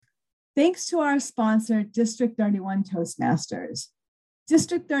Thanks to our sponsor, District 31 Toastmasters.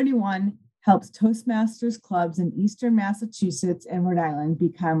 District 31 helps Toastmasters clubs in Eastern Massachusetts and Rhode Island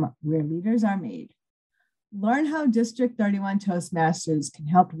become where leaders are made. Learn how District 31 Toastmasters can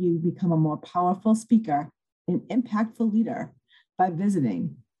help you become a more powerful speaker and impactful leader by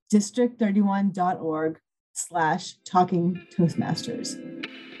visiting district31.org/talking Toastmasters.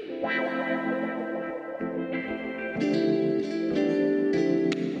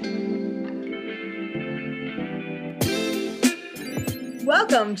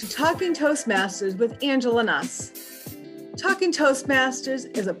 Welcome to Talking Toastmasters with Angela Nuss. Talking Toastmasters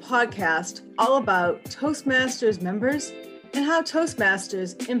is a podcast all about Toastmasters members and how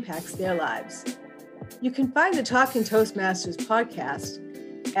Toastmasters impacts their lives. You can find the Talking Toastmasters podcast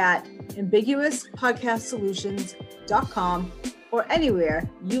at ambiguouspodcastsolutions.com or anywhere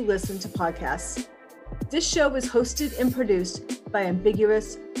you listen to podcasts. This show is hosted and produced by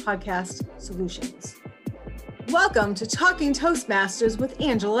Ambiguous Podcast Solutions. Welcome to Talking Toastmasters with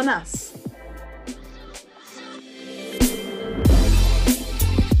Angela Nuss.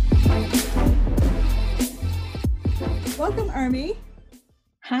 Welcome, Ermi.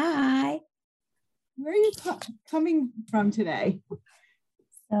 Hi. Where are you coming from today?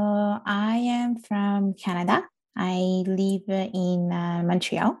 So I am from Canada. I live in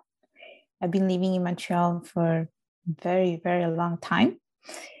Montreal. I've been living in Montreal for a very, very long time.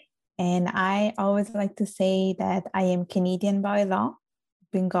 And I always like to say that I am Canadian by law,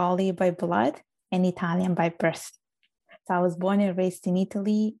 Bengali by blood, and Italian by birth. So I was born and raised in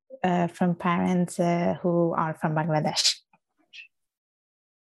Italy from parents who are from Bangladesh.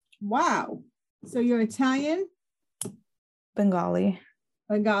 Wow. So you're Italian? Bengali.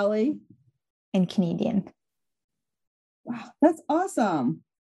 And Canadian. Wow, that's awesome.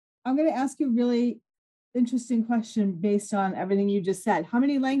 I'm going to ask you a really interesting question based on everything you just said. How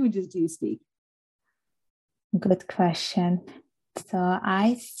many languages do you speak? Good question. So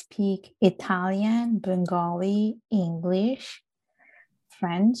I speak Italian, Bengali, English,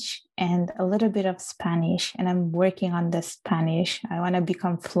 French, and a little bit of Spanish. And I'm working on the Spanish. I want to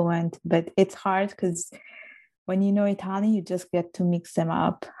become fluent, but it's hard because when you know Italian, you just get to mix them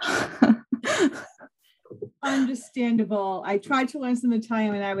up. Understandable. I tried to learn some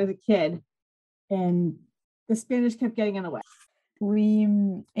Italian when I was a kid, and the Spanish kept getting in the way.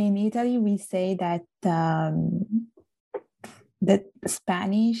 In Italy, we say that that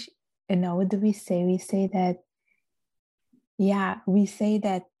Spanish, what do we say? We say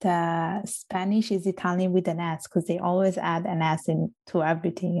that Spanish is Italian with an S because they always add an S into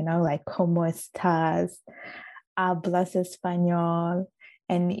everything, like como estás, hablas español.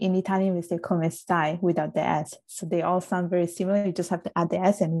 And in Italian, we say come stai without the S. So they all sound very similar. You just have to add the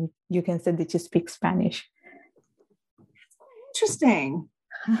S and you can say that you speak Spanish. Interesting.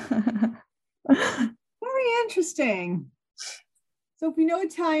 Very interesting. So if we know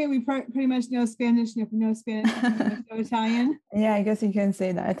Italian, we pretty much know Spanish. And if we know Spanish, we pretty much know Italian. Yeah, I guess you can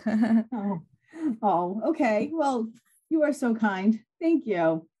say that. Oh, okay. Well, you are so kind. Thank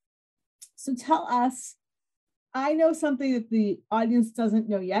you. So tell us, I know something that the audience doesn't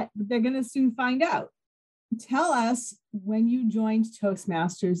know yet, but they're going to soon find out. Tell us when you joined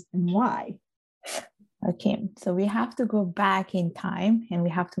Toastmasters and why. Okay, so we have to go back in time, and we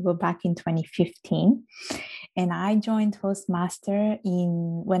have to go back in 2015. And I joined Toastmaster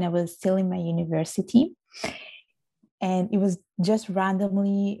when I was still in my university. And it was just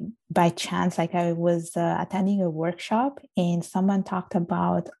randomly by chance, like I was attending a workshop and someone talked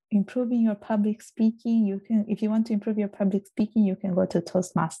about improving your public speaking. If you want to improve your public speaking, you can go to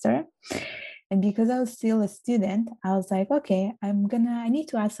Toastmaster. And because I was still a student, I was like, okay, I need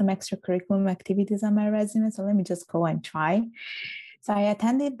to add some extracurriculum activities on my resume. So let me just go and try. So I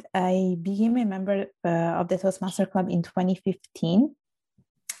became a member of the Toastmaster Club in 2015.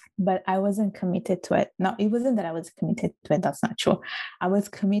 But I wasn't committed to it. No, it wasn't that I was committed to it. That's not true. I was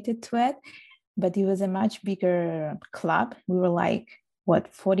committed to it, but it was a much bigger club. We were like,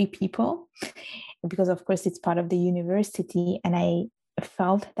 40 people? Because of course it's part of the university, and I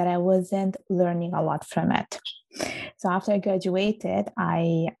felt that I wasn't learning a lot from it. So after I graduated,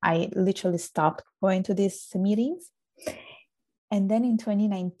 I literally stopped going to these meetings. And then in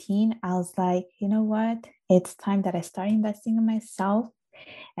 2019, I was like, you know what? It's time that I start investing in myself.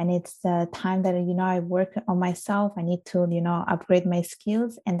 And it's the time that, I work on myself. I need to, upgrade my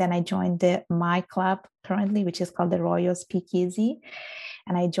skills. And then I joined my club currently, which is called the Royal Speakeasy.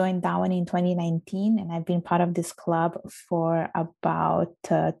 And I joined that one in 2019. And I've been part of this club for about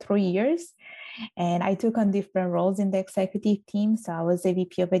 3 years. And I took on different roles in the executive team. So I was the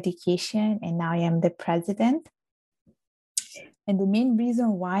VP of Education, and now I am the president. And the main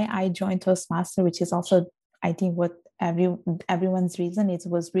reason why I joined Toastmaster, which is also, I think, what everyone's reason, it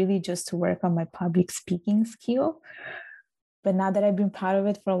was really just to work on my public speaking skill. But now that I've been part of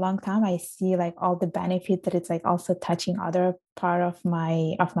it for a long time, I see like all the benefit that it's like also touching other part of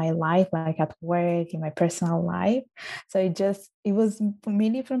my life, like at work, in my personal life. So it was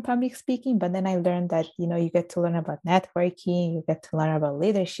mainly from public speaking, but then I learned that, you get to learn about networking, you get to learn about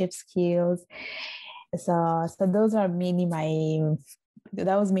leadership skills. So those are mainly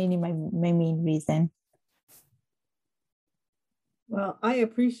that was mainly my main reason. Well, I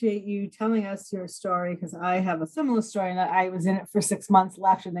appreciate you telling us your story, because I have a similar story, and I was in it for 6 months,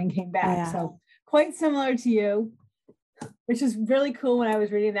 left, and then came back. Yeah. So quite similar to you, which is really cool when I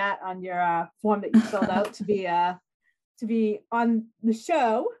was reading that on your form that you filled out to be on the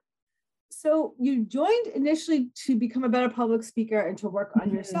show. So you joined initially to become a better public speaker and to work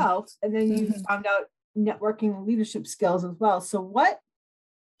on yourself, and then you found out networking and leadership skills as well. So what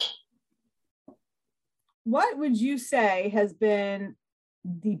would you say has been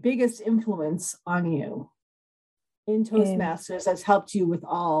the biggest influence on you in Toastmasters that's helped you with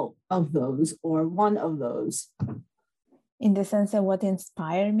all of those, or one of those? In the sense of what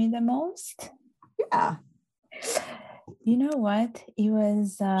inspired me the most? Yeah. You know what? It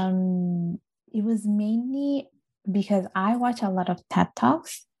was mainly because I watch a lot of TED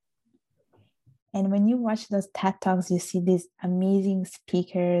Talks. And when you watch those TED Talks, you see these amazing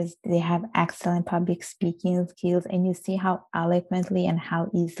speakers. They have excellent public speaking skills, and you see how eloquently and how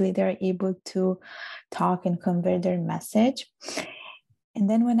easily they're able to talk and convey their message. And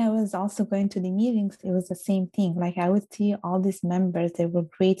then when I was also going to the meetings, it was the same thing. Like I would see all these members, they were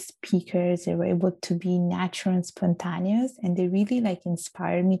great speakers. They were able to be natural and spontaneous, and they really like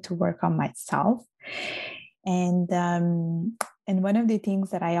inspired me to work on myself. And one of the things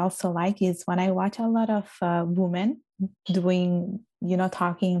that I also like is when I watch a lot of women doing,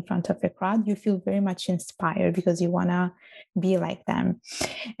 talking in front of a crowd, you feel very much inspired because you want to be like them.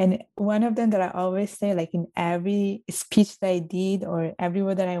 And one of them that I always say, like in every speech that I did or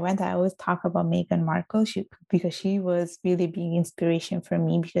everywhere that I went, I always talk about Meghan Markle, because she was really being inspiration for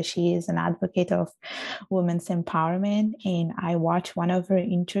me, because she is an advocate of women's empowerment. And I watched one of her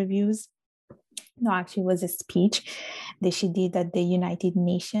interviews. No, actually, it was a speech that she did at the United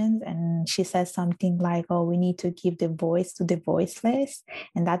Nations. And she says something like, oh, we need to give the voice to the voiceless.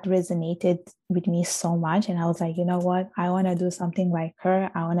 And that resonated with me so much. And I was like, you know what? I want to do something like her.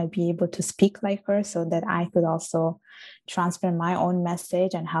 I want to be able to speak like her so that I could also transfer my own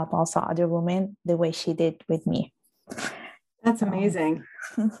message and help also other women the way she did with me. That's amazing.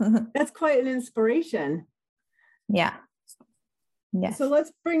 That's quite an inspiration. Yeah. Yes. So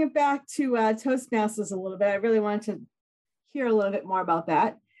let's bring it back to Toastmasters a little bit. I really wanted to hear a little bit more about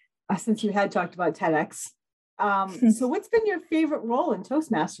that, since you had talked about TEDx. So what's been your favorite role in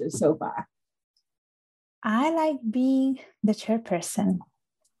Toastmasters so far? I like being the chairperson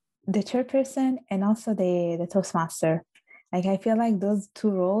and also the Toastmaster. Like, I feel like those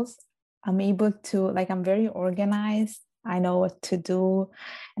two roles, I'm able to, like, I'm very organized. I know what to do.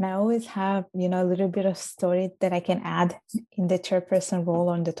 And I always have, a little bit of story that I can add in the chairperson role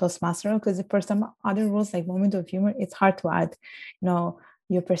or in the Toastmaster role. Because for some other roles, like moment of humor, it's hard to add,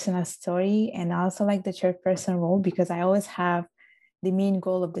 your personal story. And I also like the chairperson role because I always have the main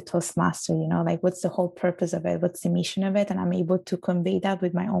goal of the Toastmaster, like what's the whole purpose of it? What's the mission of it? And I'm able to convey that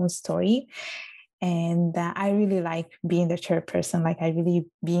with my own story. And I really like being the chairperson, like I really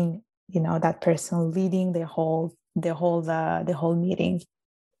being, that person leading the whole meeting.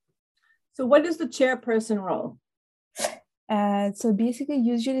 So what is the chairperson role? So basically,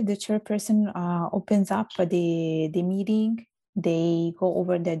 usually the chairperson opens up the meeting. They go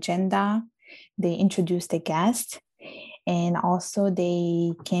over the agenda. They introduce the guest. And also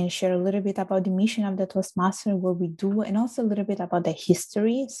they can share a little bit about the mission of the Toastmaster, what we do, and also a little bit about the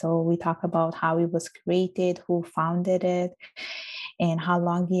history. So we talk about how it was created, who founded it, and how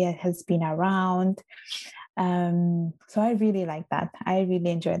long it has been around. So I really like that. I really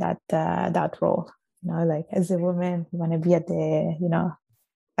enjoy that role. Like as a woman, you want to be at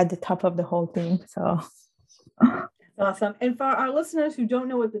the top of the whole thing. So awesome. And for our listeners who don't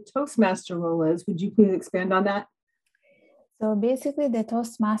know what the Toastmaster role is, would you please expand on that? So basically, the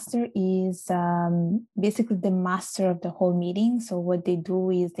Toastmaster is basically the master of the whole meeting. So what they do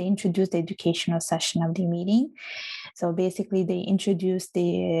is they introduce the educational session of the meeting. So basically, they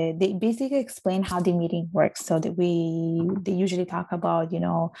basically explain how the meeting works. So that they usually talk about,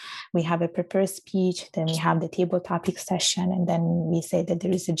 we have a prepared speech, then we have the table topic session, and then we say that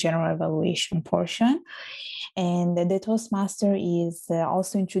there is a general evaluation portion. And the Toastmaster is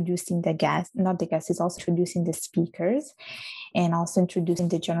also introducing is also introducing the speakers. and also introducing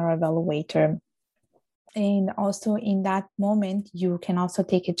the general evaluator. And also in that moment, you can also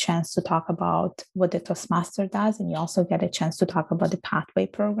take a chance to talk about what the Toastmaster does, and you also get a chance to talk about the pathway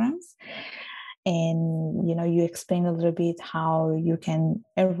programs. And you explain a little bit how you can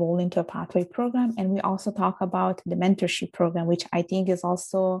enroll into a pathway program. And we also talk about the mentorship program, which I think is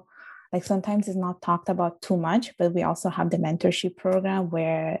also like sometimes is not talked about too much, but we also have the mentorship program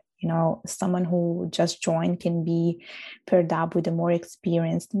where someone who just joined can be paired up with a more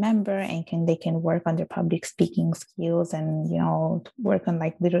experienced member, and they can work on their public speaking skills, and work on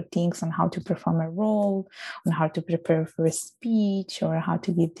like little things on how to perform a role, on how to prepare for a speech, or how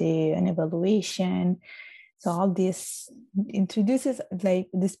to give an evaluation. So all this introduces, like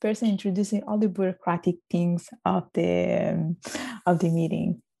this person introducing all the bureaucratic things of the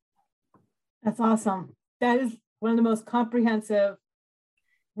meeting. That's awesome. That is one of the most comprehensive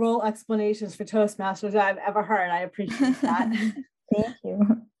role explanations for Toastmasters I've ever heard. I appreciate that. Thank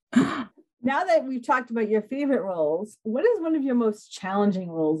you. Now that we've talked about your favorite roles, what is one of your most challenging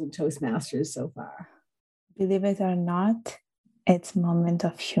roles in Toastmasters so far? Believe it or not, it's moment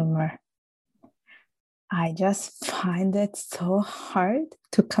of humor. I just find it so hard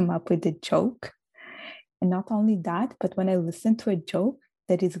to come up with a joke. And not only that, but when I listen to a joke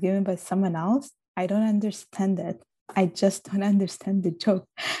that is given by someone else, I don't understand it. I just don't understand the joke.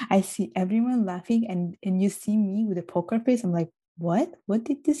 I see everyone laughing, and you see me with a poker face. I'm like, what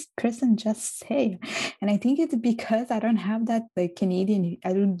did this person just say? And I think it's because I don't have that like Canadian,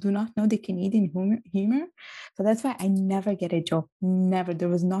 I do not know the Canadian humor. So that's why I never get a joke. Never. There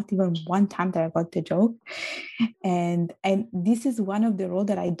was not even one time that I got the joke. And this is one of the roles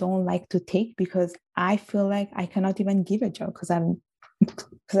that I don't like to take, because I feel like I cannot even give a joke because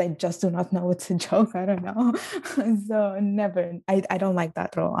I just do not know it's a joke. I don't know. So never. I don't like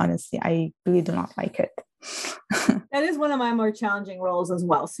that role, honestly. I really do not like it. That is one of my more challenging roles as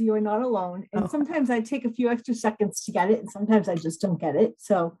well. So you are not alone. And sometimes I take a few extra seconds to get it, and sometimes I just don't get it.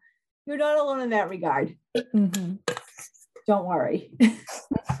 So you're not alone in that regard. Mm-hmm. Don't worry.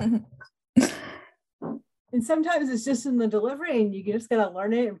 And sometimes it's just in the delivery, and you just got to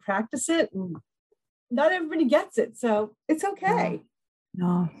learn it and practice it. And not everybody gets it. So it's okay.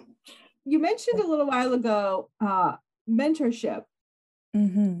 No. You mentioned a little while ago mentorship.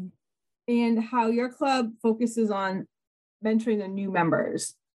 Mm-hmm. And how your club focuses on mentoring the new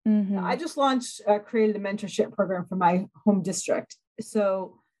members. Mm-hmm. I just created a mentorship program for my home district.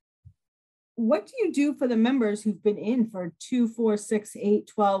 So what do you do for the members who've been in for 2, 4, 6, 8,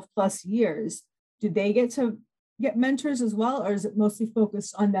 12 plus years? Do they get to get mentors as well, or is it mostly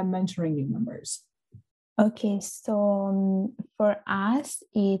focused on them mentoring new members? Okay, so for us,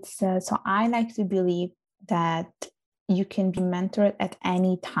 it's so I like to believe that you can be mentored at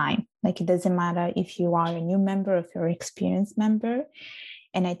any time. Like it doesn't matter if you are a new member or if you're an experienced member.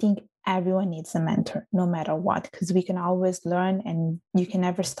 And I think everyone needs a mentor, no matter what, because we can always learn, and you can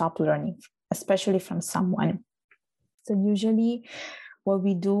never stop learning, especially from someone. So usually what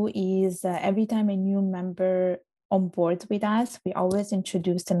we do is every time a new member on board with us, we always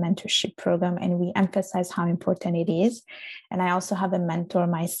introduce the mentorship program, and we emphasize how important it is. And I also have a mentor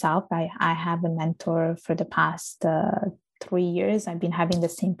myself. I have a mentor for the past 3 years. I've been having the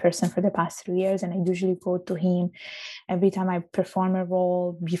same person for the past 3 years, and I usually go to him every time I perform a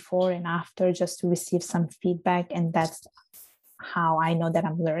role, before and after, just to receive some feedback. And that's how I know that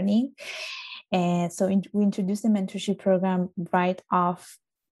I'm learning. And so we introduce the mentorship program right off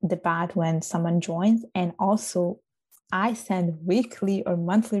the bat when someone joins. And also I send weekly or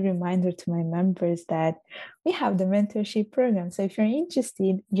monthly reminder to my members that we have the mentorship program. So if you're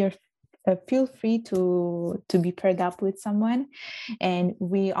interested, feel free to be paired up with someone. And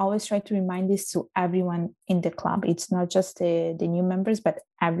we always try to remind this to everyone in the club. It's not just the new members, but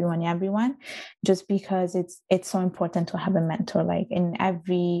everyone, just because it's so important to have a mentor, like in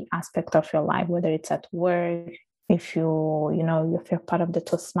every aspect of your life, whether it's at work, if you're part of the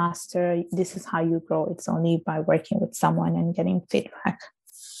Toastmaster, this is how you grow. It's only by working with someone and getting feedback.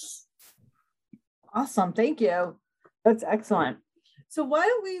 Awesome. Thank you. That's excellent. So why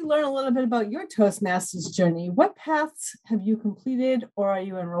don't we learn a little bit about your Toastmasters journey? What paths have you completed or are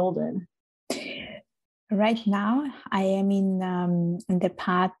you enrolled in? Right now, I am in the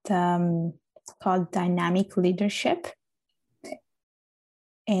path called Dynamic Leadership.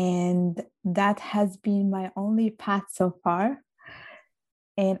 And that has been my only path so far.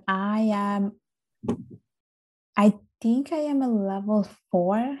 And I think I am a level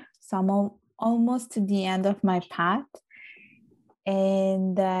 4, so I'm almost to the end of my path.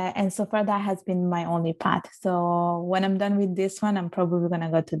 And so far that has been my only path. So when I'm done with this one, I'm probably gonna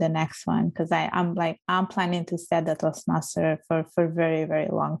go to the next one, because I'm planning to stay the Toastmaster for a very, very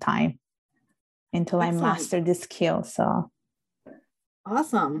long time until Excellent. I master the skill. So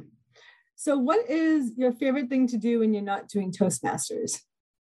awesome. So what is your favorite thing to do when you're not doing Toastmasters?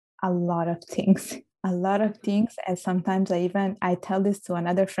 a lot of things. And sometimes I tell this to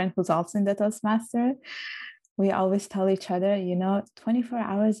another friend who's also in the Toastmaster. We always tell each other, 24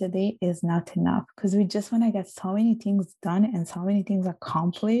 hours a day is not enough, because we just want to get so many things done and so many things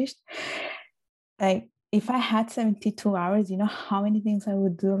accomplished. Like if I had 72 hours, you know how many things I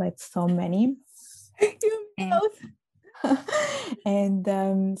would do, like so many.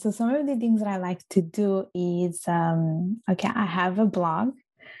 And so some of the things that I like to do is, I have a blog,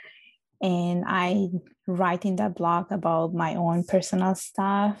 and I write in that blog about my own personal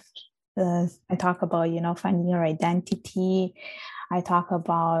stuff. I talk about, finding your identity. I talk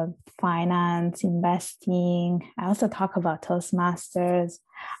about finance, investing. I also talk about Toastmasters.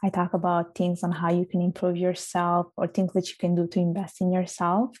 I talk about things on how you can improve yourself, or things that you can do to invest in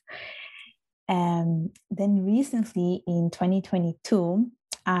yourself. And then recently in 2022,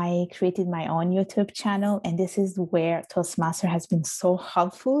 I created my own YouTube channel, and this is where Toastmaster has been so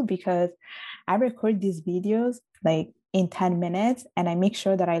helpful, because I record these videos like in 10 minutes, and I make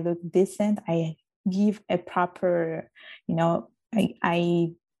sure that I look decent. I give a proper,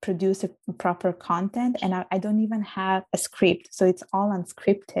 I produce a proper content, and I don't even have a script. So it's all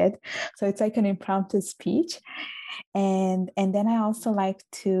unscripted. So it's like an impromptu speech. And then I also like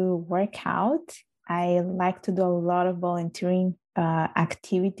to work out. I like to do a lot of volunteering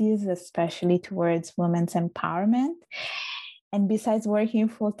activities, especially towards women's empowerment. And besides working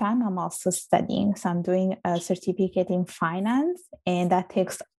full time, I'm also studying. So I'm doing a certificate in finance, and that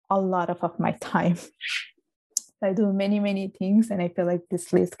takes a lot of my time. So I do many, many things, and I feel like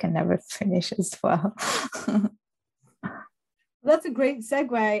this list can never finish as well. That's a great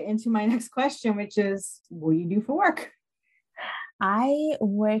segue into my next question, which is, what do you do for work? I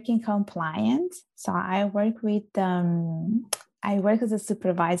work in compliance. So I work as a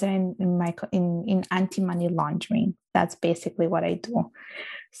supervisor in anti-money laundering. That's basically what I do.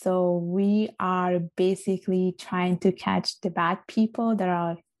 So we are basically trying to catch the bad people that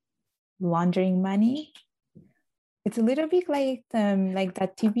are laundering money. It's a little bit like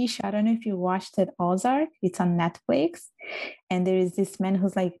that TV show. I don't know if you watched it, Ozark. It's on Netflix. And there is this man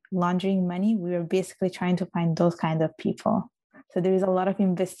who's like laundering money. We are basically trying to find those kind of people. So there is a lot of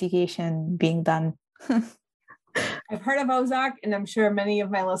investigation being done. I've heard of Ozark, and I'm sure many of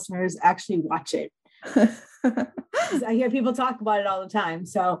my listeners actually watch it. I hear people talk about it all the time.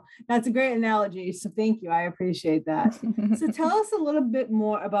 So that's a great analogy. So thank you. I appreciate that. So tell us a little bit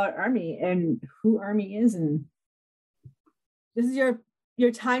more about Urmi and who Urmi is. And this is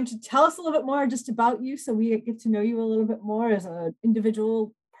your time to tell us a little bit more just about you, so we get to know you a little bit more as an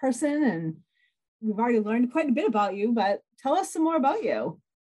individual person. And we've already learned quite a bit about you, but tell us some more about you.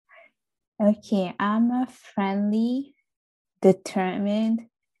 Okay, I'm a friendly, determined,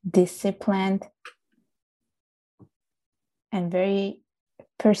 disciplined, and very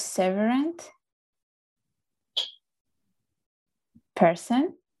perseverant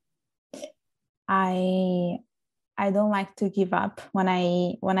person. I don't like to give up. When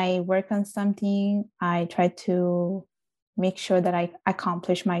I work on something, I try to make sure that I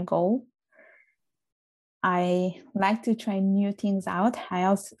accomplish my goal. I like to try new things out.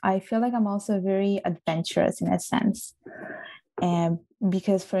 I feel like I'm also very adventurous in a sense. And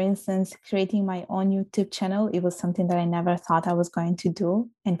because, for instance, creating my own YouTube channel, it was something that I never thought I was going to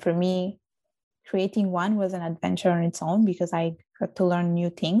do. And for me, creating one was an adventure on its own, because I got to learn new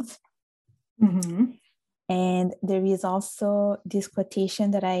things. Mm-hmm. And there is also this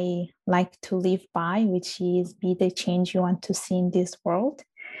quotation that I like to live by, which is, be the change you want to see in this world.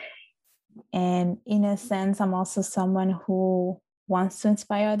 And in a sense, I'm also someone who wants to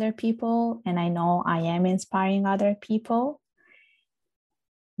inspire other people. And I know I am inspiring other people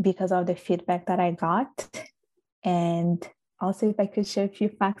because of the feedback that I got. And also, if I could share a few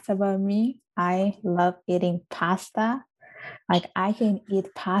facts about me, I love eating pasta. Like I can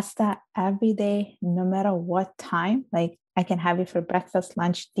eat pasta every day, no matter what time. Like I can have it for breakfast,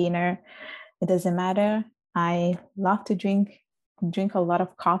 lunch, dinner. It doesn't matter. I love to drink a lot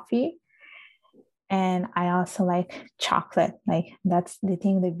of coffee. And I also like chocolate. Like that's the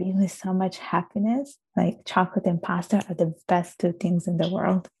thing that brings me so much happiness. Like chocolate and pasta are the best two things in the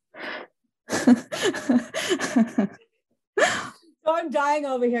world. So I'm dying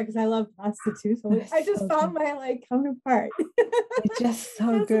over here because I love pasta too. So I just found my counterpart. It's just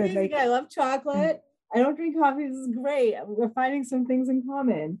so good. Like I love chocolate. I don't drink coffee. This is great. We're finding some things in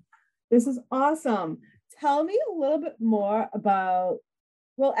common. This is awesome. Tell me a little bit more about,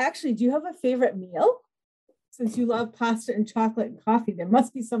 well, actually, do you have a favorite meal? Since you love pasta and chocolate and coffee, there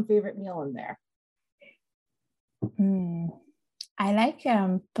must be some favorite meal in there. I like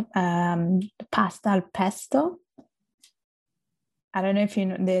pasta al pesto. I don't know if you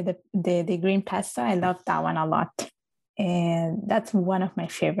know the green pesto. I love that one a lot. And that's one of my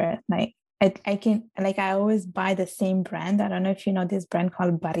favorite. Like I always buy the same brand. I don't know if you know this brand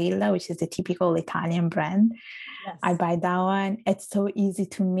called Barilla, which is the typical Italian brand. Yes. I buy that one. It's so easy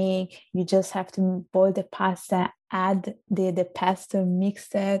to make. You just have to boil the pasta, add the pesto, mix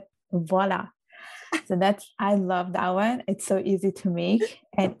it, voila. So I love that one. It's so easy to make.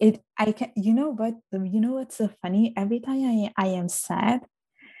 And what's so funny? Every time I am sad,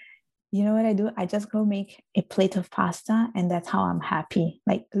 you know what I do? I just go make a plate of pasta, and that's how I'm happy.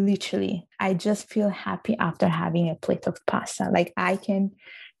 Like literally, I just feel happy after having a plate of pasta. I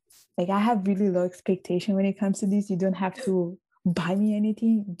have really low expectation when it comes to this. You don't have to buy me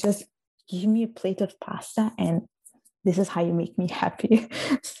anything. Just give me a plate of pasta, and this is how you make me happy.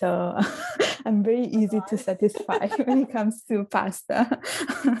 So I'm very easy to satisfy when it comes to pasta.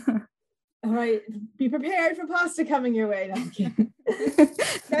 All right, be prepared for pasta coming your way.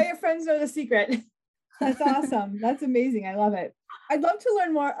 Now your friends know the secret. That's awesome. That's amazing. I love it. I'd love to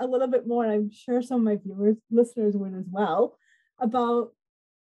learn a little bit more, and I'm sure some of my listeners would as well, about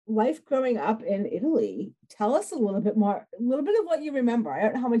life growing up in Italy. Tell us a little bit more, a little bit of what you remember. I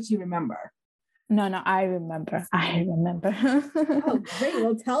don't know how much you remember. No, I remember. Oh, great.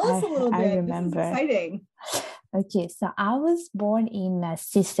 Well, tell us a little bit. I remember. This is exciting. Okay, so I was born in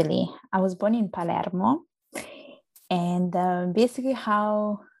Sicily. I was born in Palermo. And basically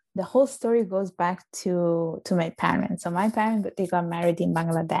how the whole story goes back to my parents. So my parents, they got married in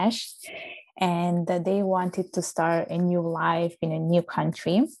Bangladesh, and they wanted to start a new life in a new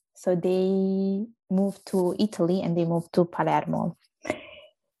country. So they moved to Italy, and they moved to Palermo.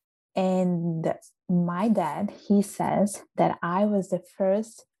 And my dad, he says that I was the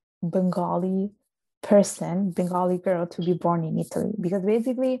first Bengali girl to be born in Italy, because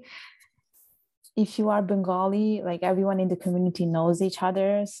basically if you are Bengali, like everyone in the community knows each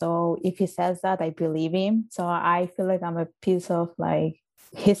other. So if he says that, I believe him. So I feel like I'm a piece of like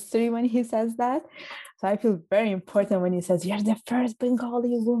history when he says that. So I feel very important when he says, you're the first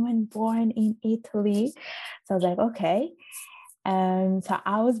Bengali woman born in Italy. So I was like, okay. So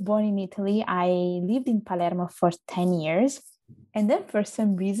I was born in Italy. I lived in Palermo for 10 years. And then for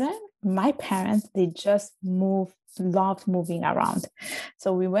some reason, my parents, they just loved moving around.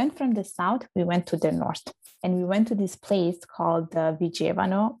 So we went from the south, we went to the north, and we went to this place called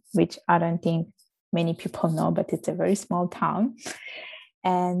Vigevano, which I don't think many people know, but it's a very small town.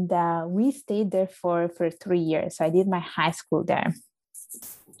 And we stayed there for 3 years. So I did my high school there.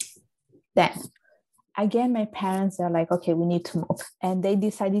 Then again, my parents are like, okay, we need to move. And they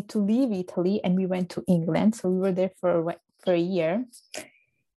decided to leave Italy, and we went to England. So we were there for a year.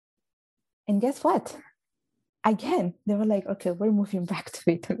 And guess what? Again, they were like, okay, we're moving back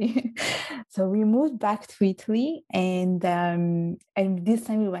to Italy. So we moved back to Italy, and this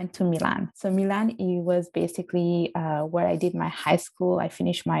time we went to Milan. So Milan, it was basically where I did my high school. I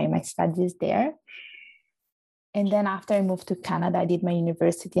finished my studies there. And then after I moved to Canada, I did my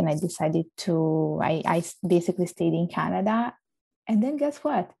university, and I decided I basically stayed in Canada. And then guess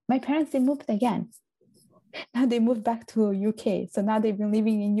what? My parents, they moved again. Now they moved back to UK. So now they've been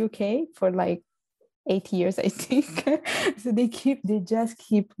living in UK for like 8 years, I think. So they just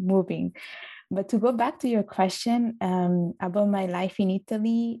keep moving. But to go back to your question about my life in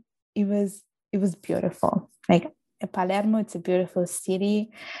Italy, it was beautiful. Like Palermo, it's a beautiful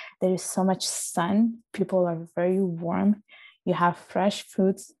city. There is so much sun. People are very warm. You have fresh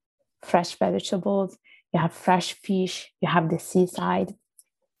fruits, fresh vegetables. You have fresh fish. You have the seaside.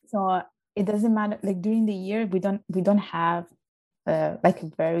 So it doesn't matter. Like during the year, we don't have like a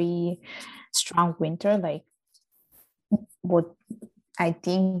very strong winter. Like what I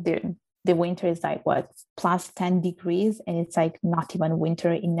think the winter is like what plus 10 degrees, and it's like not even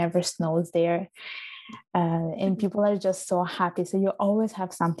winter. It never snows there. And people are just so happy. So you always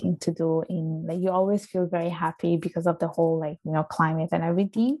have something to do you always feel very happy because of the whole climate and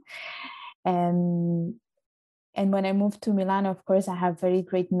everything. And when I moved to Milan, of course, I have very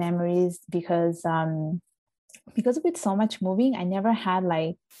great memories because with so much moving, I never had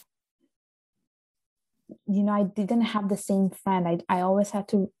I didn't have the same friend. I always had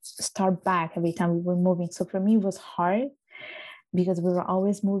to start back every time we were moving. So for me, it was hard because we were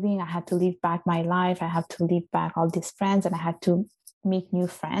always moving. I had to leave back my life. I had to leave back all these friends, and I had to make new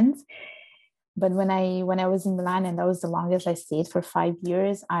friends. But when I was in Milan, and that was the longest I stayed for 5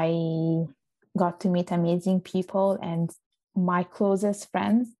 years, I got to meet amazing people, and my closest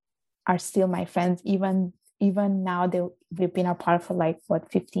friends are still my friends. Even now, we've been apart for like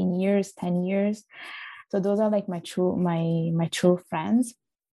what, 15 years, 10 years. So those are like my true friends.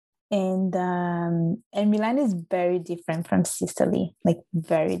 And Milan is very different from Sicily, like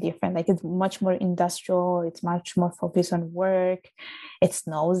very different. Like it's much more industrial, it's much more focused on work, it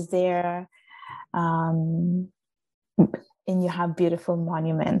snows there. um and you have beautiful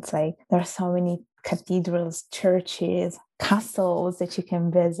monuments, like there are so many cathedrals, churches, castles that you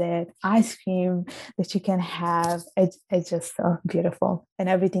can visit, ice cream that you can have. It's just so beautiful, and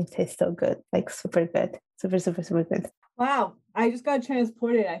everything tastes so good, like super good, super super super good. Wow, I just got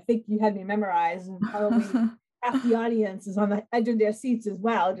transported. I think you had me memorized, and probably half the audience is on the edge of their seats as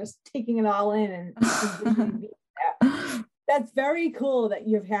well, just taking it all in and that's very cool that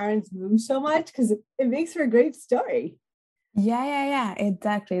your parents moved so much, because it makes for a great story. Yeah,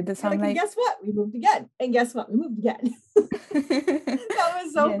 exactly. That's Like, like, guess what? We moved again. And guess what? We moved again. That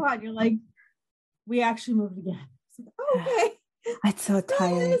was so yes. fun. You're like, we actually moved again. Like, oh, okay. It's so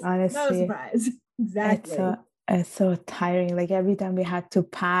tiring, honestly. Not a surprise. Exactly. It's so tiring. Like every time we had to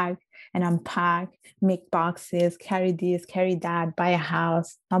pack and unpack, make boxes, carry this, carry that, buy a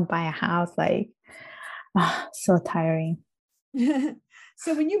house, not buy a house, like so tiring.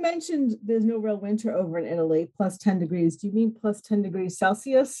 So when you mentioned there's no real winter over in Italy, plus 10 degrees, do you mean plus 10 degrees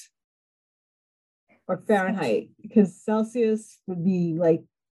Celsius or Fahrenheit? Because Celsius would be like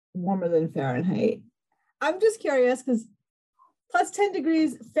warmer than Fahrenheit. I'm just curious because plus 10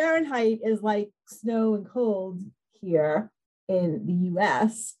 degrees Fahrenheit is like snow and cold here in the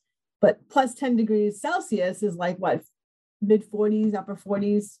US, but plus 10 degrees Celsius is like what, mid 40s, upper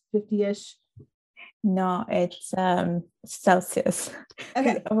 40s, 50-ish? No, it's Celsius.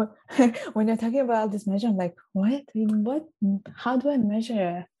 Okay. When you're talking about this measure, I'm like, what? How do I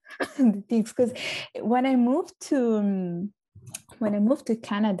measure the things? Because when I moved to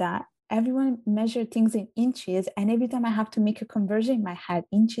Canada, everyone measured things in inches, and every time I have to make a conversion in my head,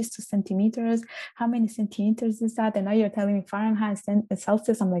 inches to centimeters, how many centimeters is that? And now you're telling me Fahrenheit and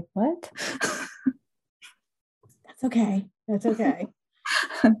Celsius. I'm like, what? That's okay. That's okay.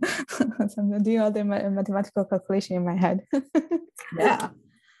 So I'm doing all the mathematical calculation in my head. Yeah.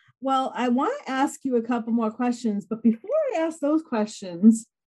 Well, I want to ask you a couple more questions, but before I ask those questions,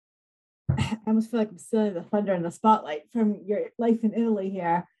 I almost feel like I'm stealing the thunder and the spotlight from your life in Italy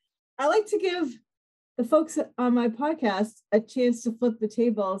here. I like to give the folks on my podcast a chance to flip the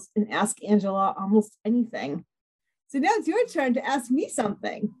tables and ask Angela almost anything. So now it's your turn to ask me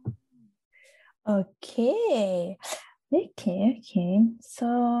something. Okay.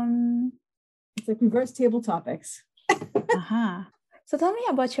 So, it's like reverse table topics. So tell me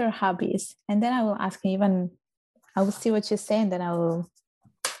about your hobbies, and then I will ask you I will see what you say, and then I will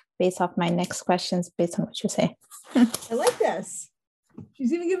base off my next questions based on what you say. I like this.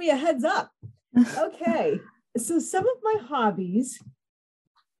 She's even giving me a heads up. Okay. So some of my hobbies,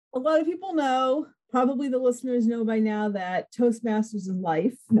 a lot of people know, probably the listeners know by now that Toastmasters is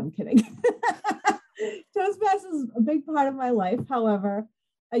life. No, I'm kidding. Toastmasters is a big part of my life. However,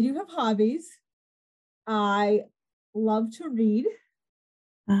 I do have hobbies. I love to read.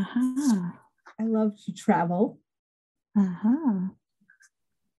 I love to travel. One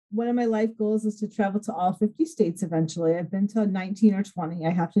of my life goals is to travel to all 50 states eventually. I've been to 19 or 20.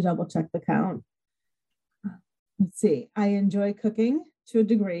 I have to double check the count. Let's see. I enjoy cooking to a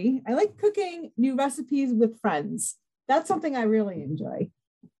degree. I like cooking new recipes with friends. That's something I really enjoy.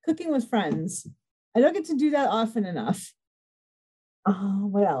 Cooking with friends. I don't get to do that often enough.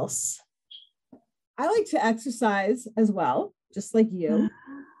 What else? I like to exercise as well, just like you.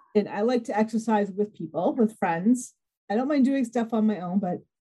 And I like to exercise with people, with friends. I don't mind doing stuff on my own, but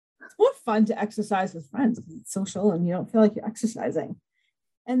it's more fun to exercise with friends because it's social and you don't feel like you're exercising.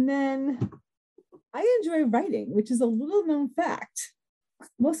 And then I enjoy writing, which is a little known fact.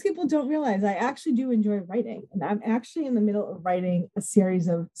 Most people don't realize I actually do enjoy writing. And I'm actually in the middle of writing a series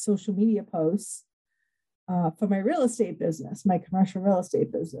of social media posts for my real estate business, my commercial real estate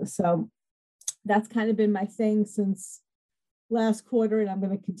business. So that's kind of been my thing since last quarter, and I'm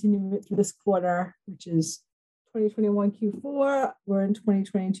going to continue it through this quarter, which is 2021 Q4. We're in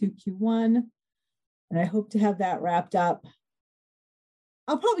 2022 Q1, and I hope to have that wrapped up.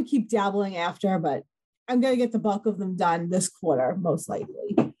 I'll probably keep dabbling after, but I'm going to get the bulk of them done this quarter, most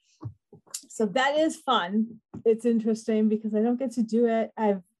likely. So that is fun. It's interesting because I don't get to do it.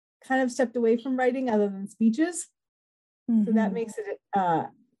 I've kind of stepped away from writing other than speeches. So that makes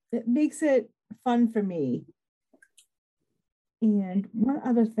it fun for me. And one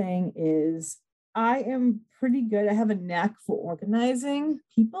other thing is I am pretty good. I have a knack for organizing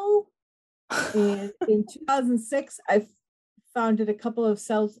people. And in 2006, I founded a couple of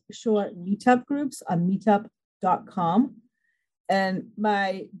South Shore meetup groups on meetup.com. And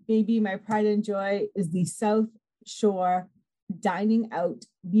my baby, my pride and joy is the South Shore Dining Out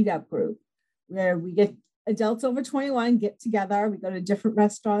Meetup Group, where we get adults over 21 get together. We go to different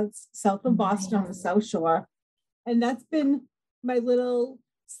restaurants south of Boston on the South Shore. And that's been my little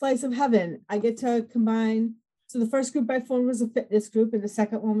slice of heaven. I get to combine. So the first group I formed was a fitness group, and the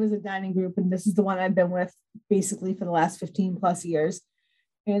second one was a dining group. And this is the one I've been with basically for the last 15 plus years.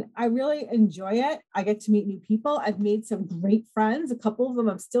 And I really enjoy it. I get to meet new people. I've made some great friends. A couple of them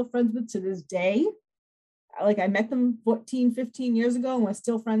I'm still friends with to this day. Like I met them 14, 15 years ago and we're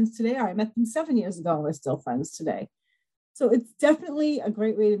still friends today. Or I met them 7 years ago and we're still friends today. So it's definitely a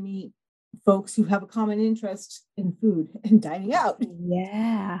great way to meet folks who have a common interest in food and dining out.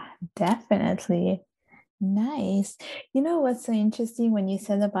 Yeah, definitely. Nice. You know what's so interesting when you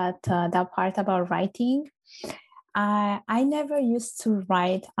said about that part about writing? I never used to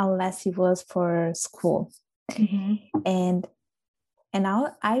write unless it was for school. Mm-hmm. And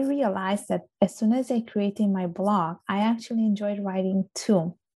I realized that as soon as I created my blog, I actually enjoyed writing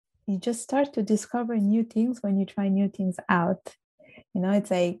too. You just start to discover new things when you try new things out. You know,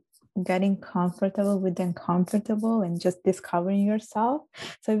 it's like getting comfortable with the uncomfortable and just discovering yourself.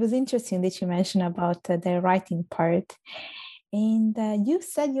 So it was interesting that you mentioned about the writing part. And you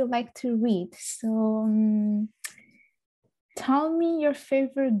said you like to read. So tell me your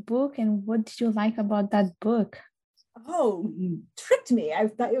favorite book and what did you like about that book? Oh, you tricked me. I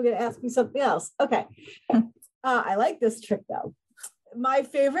thought you were going to ask me something else. Okay. I like this trick though. My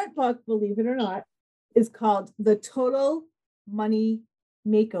favorite book, believe it or not, is called The Total Money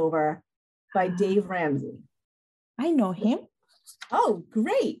Makeover by Dave Ramsey. I know him. Oh,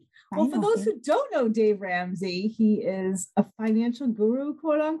 great. Well, for those who don't know Dave Ramsey, he is a financial guru,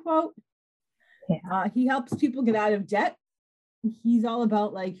 quote unquote. Yeah. He helps people get out of debt. He's all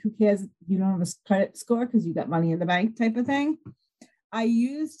about like, who cares? You don't have a credit score because you got money in the bank type of thing. I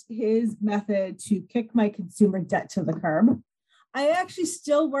used his method to kick my consumer debt to the curb. I actually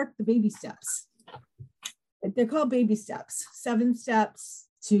still work the baby steps. They're called baby steps, 7 steps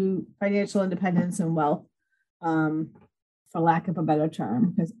to financial independence and wealth, for lack of a better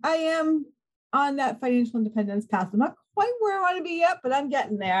term, because I am on that financial independence path. I'm not quite where I want to be yet, but I'm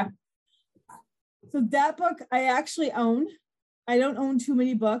getting there. So that book I actually own. I don't own too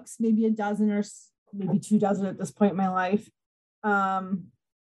many books, maybe a dozen or maybe 2 dozen at this point in my life.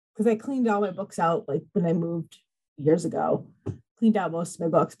 Because I cleaned all my books out like when I moved years ago, cleaned out most of my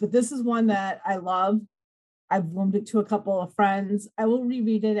books. But this is one that I love. I've loaned it to a couple of friends. I will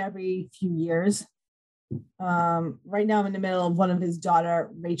reread it every few years. Right now I'm in the middle of one of his daughter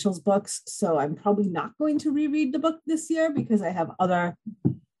Rachel's books, so I'm probably not going to reread the book this year because I have other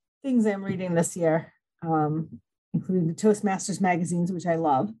things I'm reading this year, including the Toastmasters magazines, which I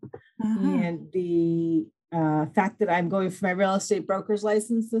love, and the fact that I'm going for my real estate broker's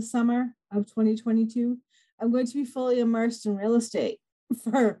license this summer of 2022. I'm going to be fully immersed in real estate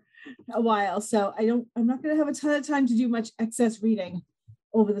for a while, so I'm not going to have a ton of time to do much excess reading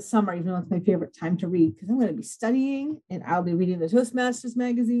over the summer, even though it's my favorite time to read, because I'm going to be studying and I'll be reading the Toastmasters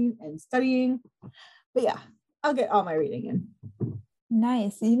magazine and studying. But yeah, I'll get all my reading in.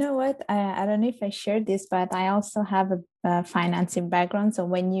 Nice. You know what? I don't know if I shared this, but I also have a financing background. So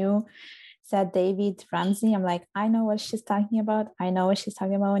when you said David Ramsey, I'm like, I know what she's talking about. I know what she's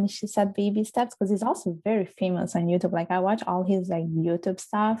talking about when she said baby steps, because he's also very famous on YouTube. Like I watch all his like YouTube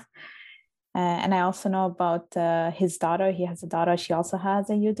stuff. And I also know about his daughter. He has a daughter. She also has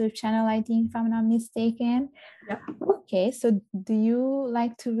a YouTube channel, I think, if I'm not mistaken. Yeah. Okay. So do you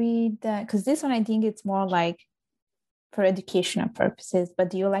like to read? Because this one, I think it's more like for educational purposes, but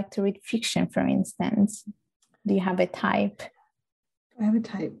do you like to read fiction, for instance? Do you have a type? I have a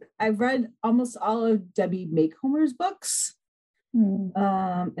type. I've read almost all of Debbie Macomber's books.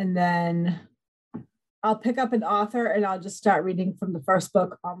 And then I'll pick up an author and I'll just start reading from the first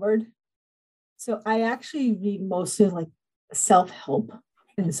book onward. So I actually read mostly like self-help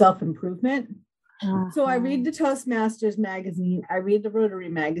and self-improvement. So I read the Toastmasters magazine. I read the Rotary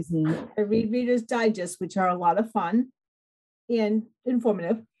magazine. I read Reader's Digest, which are a lot of fun and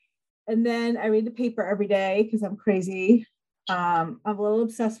informative. And then I read the paper every day because I'm crazy. I'm a little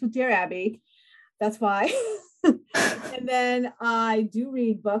obsessed with Dear Abby. That's why. And then I do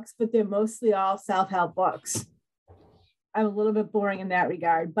read books, but they're mostly all self-help books. I'm a little bit boring in that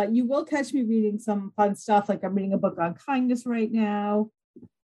regard, but you will catch me reading some fun stuff. Like I'm reading a book on kindness right now.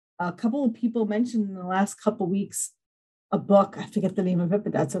 A couple of people mentioned in the last couple of weeks a book. I forget the name of it,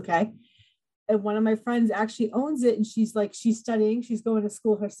 but that's okay. And one of my friends actually owns it. And she's like, she's studying, she's going to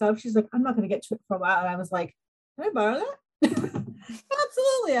school herself. She's like, I'm not going to get to it for a while. And I was like, can I borrow that?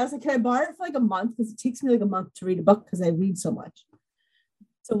 Absolutely. I was like, can I borrow it for like a month? Because it takes me like a month to read a book because I read so much.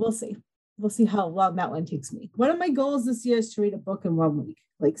 So we'll see. We'll see how long that one takes me. One of my goals this year is to read a book in 1 week,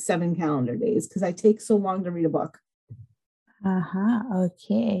 like 7 calendar days, because I take so long to read a book.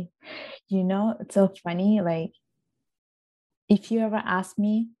 Okay. It's so funny. Like, if you ever ask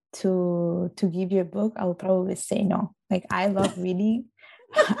me to give you a book, I will probably say no. Like, I love reading.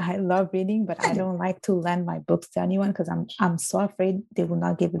 I love reading, but I don't like to lend my books to anyone because I'm so afraid they will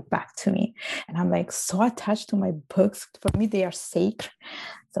not give it back to me. And I'm like so attached to my books. For me, they are sacred.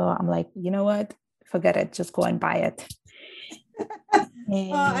 So I'm like, you know what? Forget it. Just go and buy it.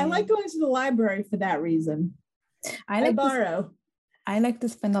 I like going to the library for that reason. I borrow. I like to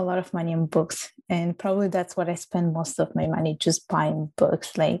spend a lot of money on books, and probably that's what I spend most of my money, just buying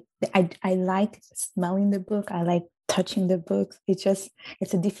books. Like I like smelling the book. I like touching the books.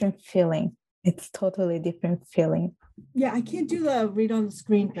 It's a different feeling. It's totally different feeling. Yeah, I can't do the read on the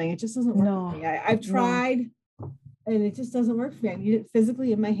screen thing. It just doesn't work for me. I've tried and it just doesn't work for me. I need it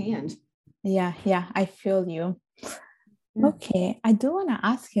physically in my hand. Yeah, I feel you. Okay, I do want to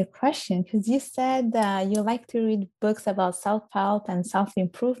ask you a question because you said you like to read books about self-help and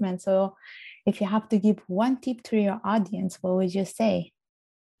self-improvement. So if you have to give one tip to your audience, what would you say?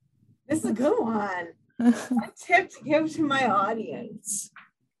 This is a good one. One tip to give to my audience.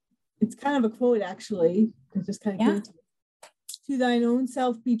 It's kind of a quote, actually. It just kind of came to thine own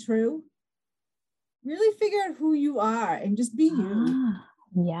self be true. Really figure out who you are and just be you.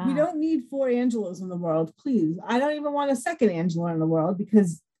 Yeah. We don't need 4 Angelos in the world, please. I don't even want a second Angela in the world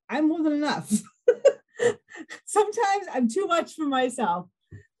because I'm more than enough. Sometimes I'm too much for myself.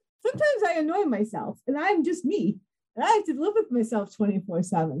 Sometimes I annoy myself and I'm just me. And I have to live with myself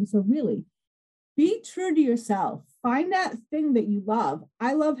 24/7. So really, be true to yourself. Find that thing that you love.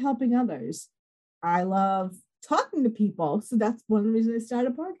 I love helping others. I love talking to people. So that's one of the reasons I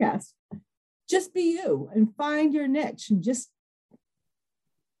started a podcast. Just be you and find your niche and just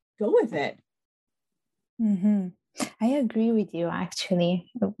go with it. Mm-hmm. I agree with you,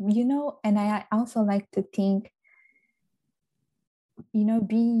 actually. And I also like to think,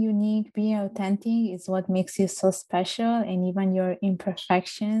 being unique, being authentic is what makes you so special. And even your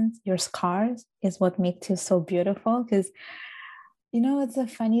imperfections, your scars is what makes you so beautiful. Because, it's a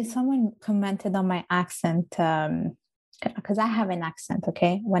funny, someone commented on my accent, because I have an accent,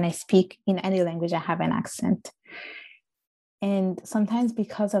 okay? When I speak in any language, I have an accent. And sometimes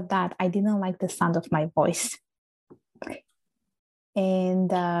because of that, I didn't like the sound of my voice. And,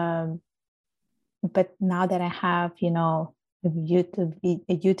 but now that I have, a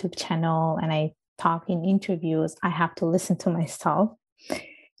YouTube channel and I talk in interviews, I have to listen to myself.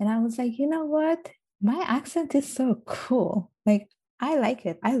 And I was like, you know what? My accent is so cool. Like, I like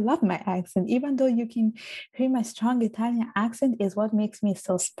it. I love my accent. Even though you can hear my strong Italian accent is what makes me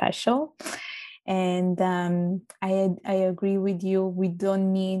so special. And I agree with you. We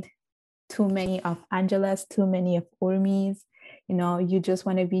don't need too many of Angelas, too many of Urmis. You just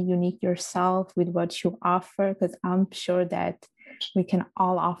want to be unique yourself with what you offer, because I'm sure that we can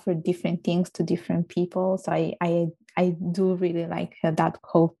all offer different things to different people. So I do really like that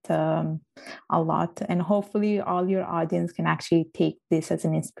quote a lot. And hopefully all your audience can actually take this as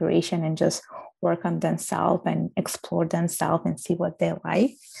an inspiration and just work on themselves and explore themselves and see what they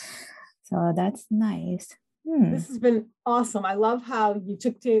like. So that's nice. This has been awesome. I love how you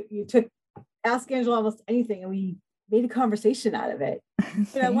took Ask Angela Almost Anything and we made a conversation out of it.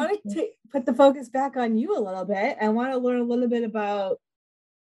 But I want to put the focus back on you a little bit. I want to learn a little bit about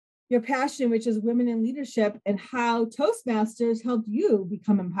your passion, which is women in leadership, and how Toastmasters helped you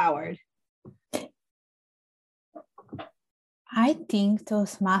become empowered. I think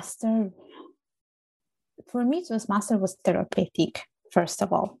Toastmaster, for me, Toastmaster was therapeutic, first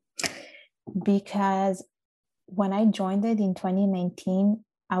of all, because when I joined it in 2019,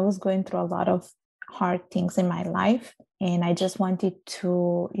 I was going through a lot of hard things in my life. And I just wanted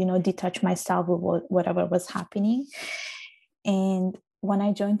to, detach myself with whatever was happening. And when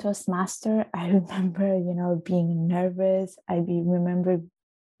I joined Toastmaster, I remember, being nervous. I remember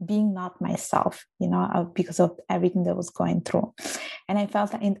being not myself, because of everything that was going through. And I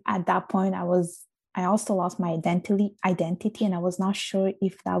felt that at that point, I also lost my identity, and I was not sure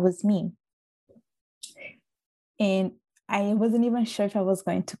if that was me. And I wasn't even sure if I was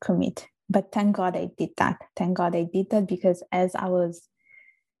going to commit, but thank God I did that. Thank God I did that, because as I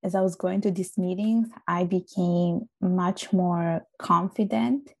was going to these meetings, I became much more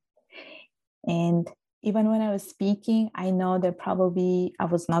confident. And even when I was speaking, I know that probably I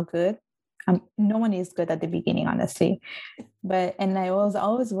was not good. No one is good at the beginning, honestly. And I was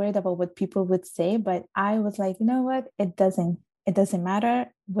always worried about what people would say, but I was like, you know what? It doesn't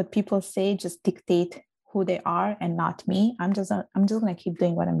matter what people say, just dictate who they are and not me. I'm just gonna keep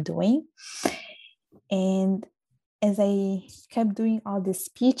doing what I'm doing. And as I kept doing all the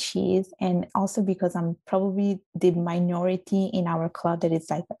speeches, and also because I'm probably the minority in our club that is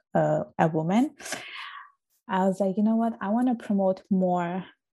like a woman, I was like, you know what? I want to promote more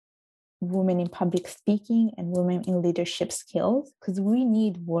women in public speaking and women in leadership skills, because we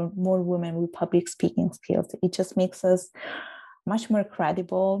need more women with public speaking skills. It just makes us much more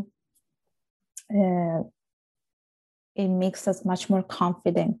credible. It makes us much more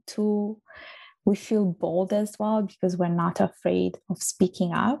confident too. We feel bold as well because we're not afraid of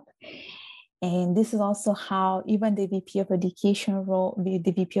speaking up. And this is also how even the VP of Education role, the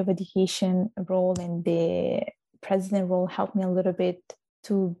VP of Education role and the president role helped me a little bit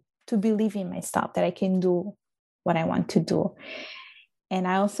to believe in myself, that I can do what I want to do. And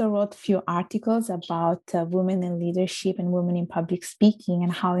I also wrote a few articles about women in leadership and women in public speaking,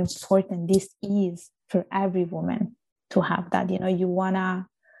 and how important this is for every woman to have that. You know, you want to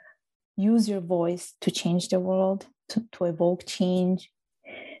use your voice to change the world, to evoke change.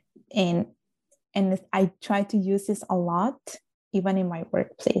 And I try to use this a lot, even in my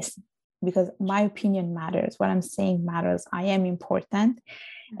workplace, because my opinion matters. What I'm saying matters. I am important.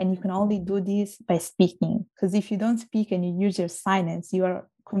 And you can only do this by speaking. Because if you don't speak and you use your silence, you are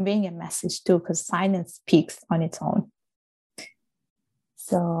conveying a message too, because silence speaks on its own.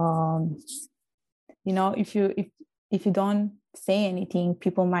 So, you know, if you don't say anything,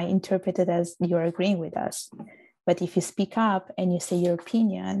 people might interpret it as you're agreeing with us. But if you speak up and you say your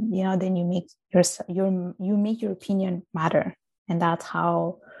opinion, you know, then you make your opinion matter. And that's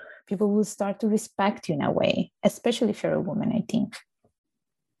how people will start to respect you in a way, especially if you're a woman, I think.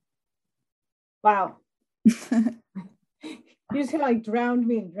 Wow. You just kind of like drowned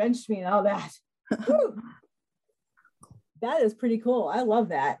me and drenched me and all that. That is pretty cool. I love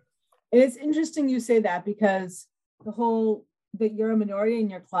that. And it's interesting you say that, because that you're a minority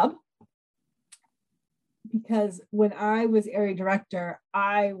in your club. Because when I was area director,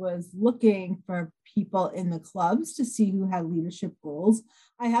 I was looking for people in the clubs to see who had leadership roles.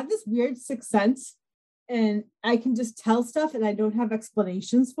 I have this weird sixth sense, and I can just tell stuff and I don't have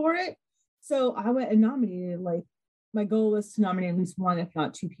explanations for it. So I went and nominated, like, my goal was to nominate at least one, if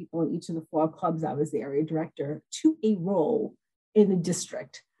not two people in each of the 4 clubs I was the area director to a role in the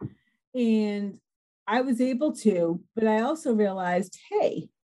district. And I was able to, but I also realized, hey,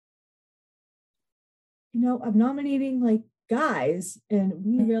 you know, I'm nominating like guys, and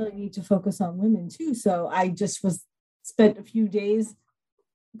we really need to focus on women too. So I just spent a few days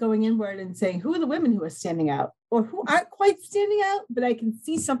going inward and saying, who are the women who are standing out, or who aren't quite standing out, but I can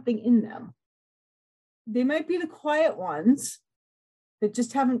see something in them. They might be the quiet ones that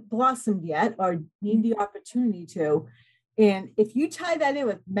just haven't blossomed yet or need the opportunity to. And if you tie that in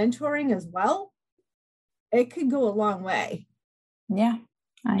with mentoring as well, it could go a long way. Yeah,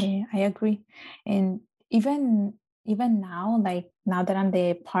 I agree. And even now, like now that I'm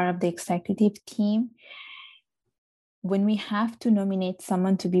the part of the executive team, when we have to nominate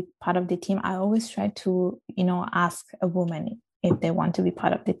someone to be part of the team, I always try to, you know, ask a woman if they want to be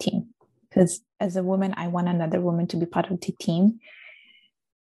part of the team. Because as a woman, I want another woman to be part of the team.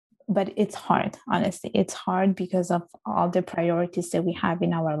 But it's hard, honestly. It's hard because of all the priorities that we have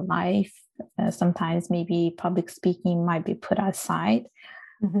in our life. Sometimes maybe public speaking might be put aside.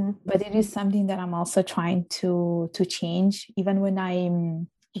 Mm-hmm. But it is something that I'm also trying to change. Even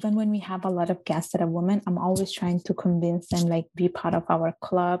when we have a lot of guests that are women, I'm always trying to convince them, like, be part of our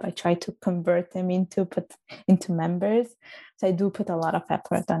club. I try to convert them into members. So I do put a lot of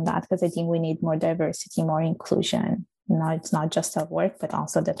effort on that, because I think we need more diversity, more inclusion. No, it's not just at work, but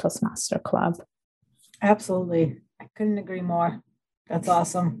also the Toastmaster Club. Absolutely. I couldn't agree more. That's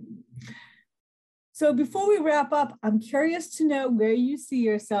awesome. So before we wrap up, I'm curious to know where you see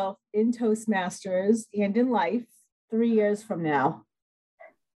yourself in Toastmasters and in life 3 years from now.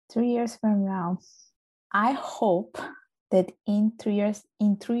 3 years from now, I hope that in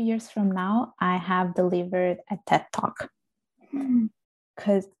 3 years from now, I have delivered a TED Talk.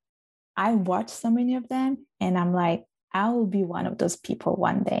 Because I watch so many of them, and I'm like, I will be one of those people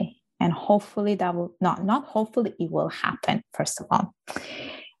one day. And hopefully that will not hopefully, it will happen, first of all.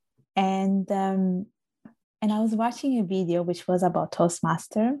 And I was watching a video which was about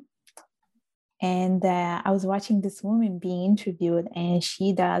Toastmaster. And I was watching this woman being interviewed, and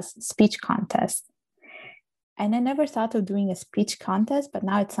she does speech contests. And I never thought of doing a speech contest, but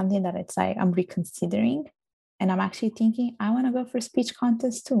now it's something that it's like I'm reconsidering. And I'm actually thinking I want to go for speech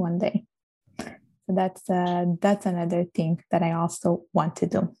contest too one day. So that's another thing that I also want to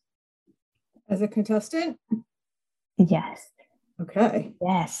do. As a contestant? Yes. Okay.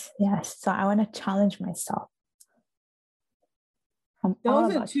 Yes. So I want to challenge myself.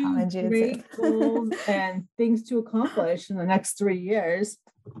 Those are two great goals and things to accomplish in the next 3 years.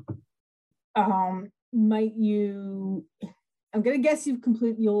 Might you? I'm going to guess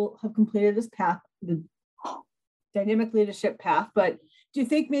you'll have completed this path, the dynamic leadership path. But do you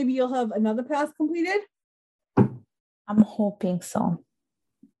think maybe you'll have another path completed? I'm hoping so.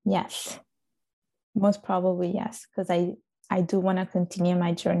 Yes, most probably yes, because I do want to continue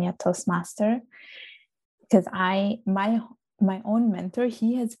my journey at Toastmaster. Because my own mentor,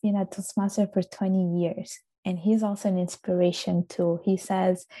 he has been at Toastmaster for 20 years. And he's also an inspiration too. He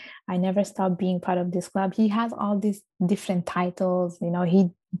says, I never stopped being part of this club. He has all these different titles.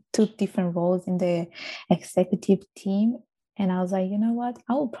 He took different roles in the executive team. And I was like, you know what?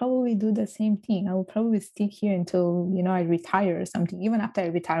 I will probably do the same thing. I will probably stick here until, I retire or something. Even after I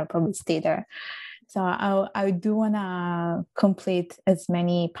retire, I'll probably stay there. So I do want to complete as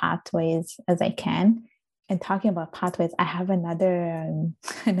many pathways as I can. And talking about pathways, I have another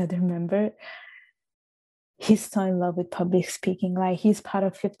member. He's so in love with public speaking. Like, he's part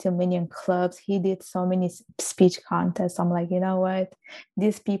of 50 million clubs. He did so many speech contests. I'm like, you know what?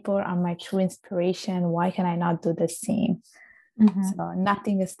 These people are my true inspiration. Why can I not do the same? Mm-hmm. So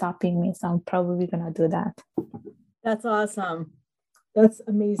nothing is stopping me. So I'm probably going to do that. That's awesome. That's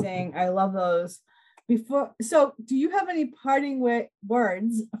amazing. I love those. So do you have any parting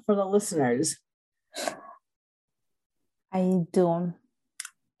words for the listeners? I do.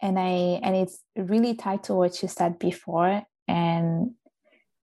 And it's really tied to what you said before. And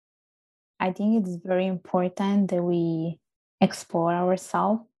I think it's very important that we explore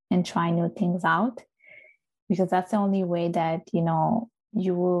ourselves and try new things out, because that's the only way that,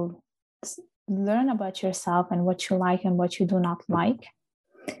 you will learn about yourself and what you like and what you do not like.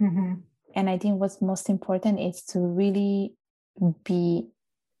 Mm-hmm. And I think what's most important is to really be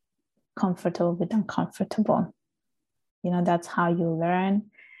comfortable with uncomfortable. That's how you learn.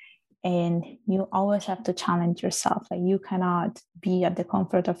 And you always have to challenge yourself. Like, you cannot be at the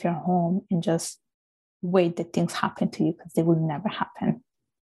comfort of your home and just wait that things happen to you, because they will never happen.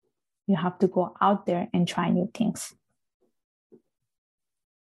 You have to go out there and try new things.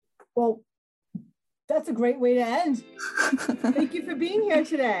 Well, that's a great way to end. Thank you for being here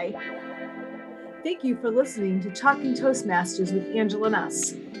today. Thank you for listening to Talking Toastmasters with Angela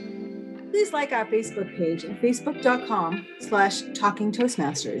Nuss. Please like our Facebook page at facebook.com/Talking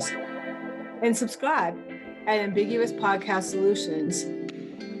Toastmasters and subscribe at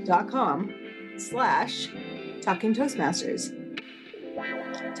ambiguouspodcastsolutions.com/Talking Toastmasters.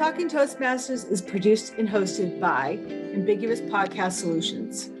 Talking Toastmasters is produced and hosted by Ambiguous Podcast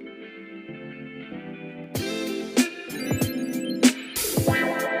Solutions.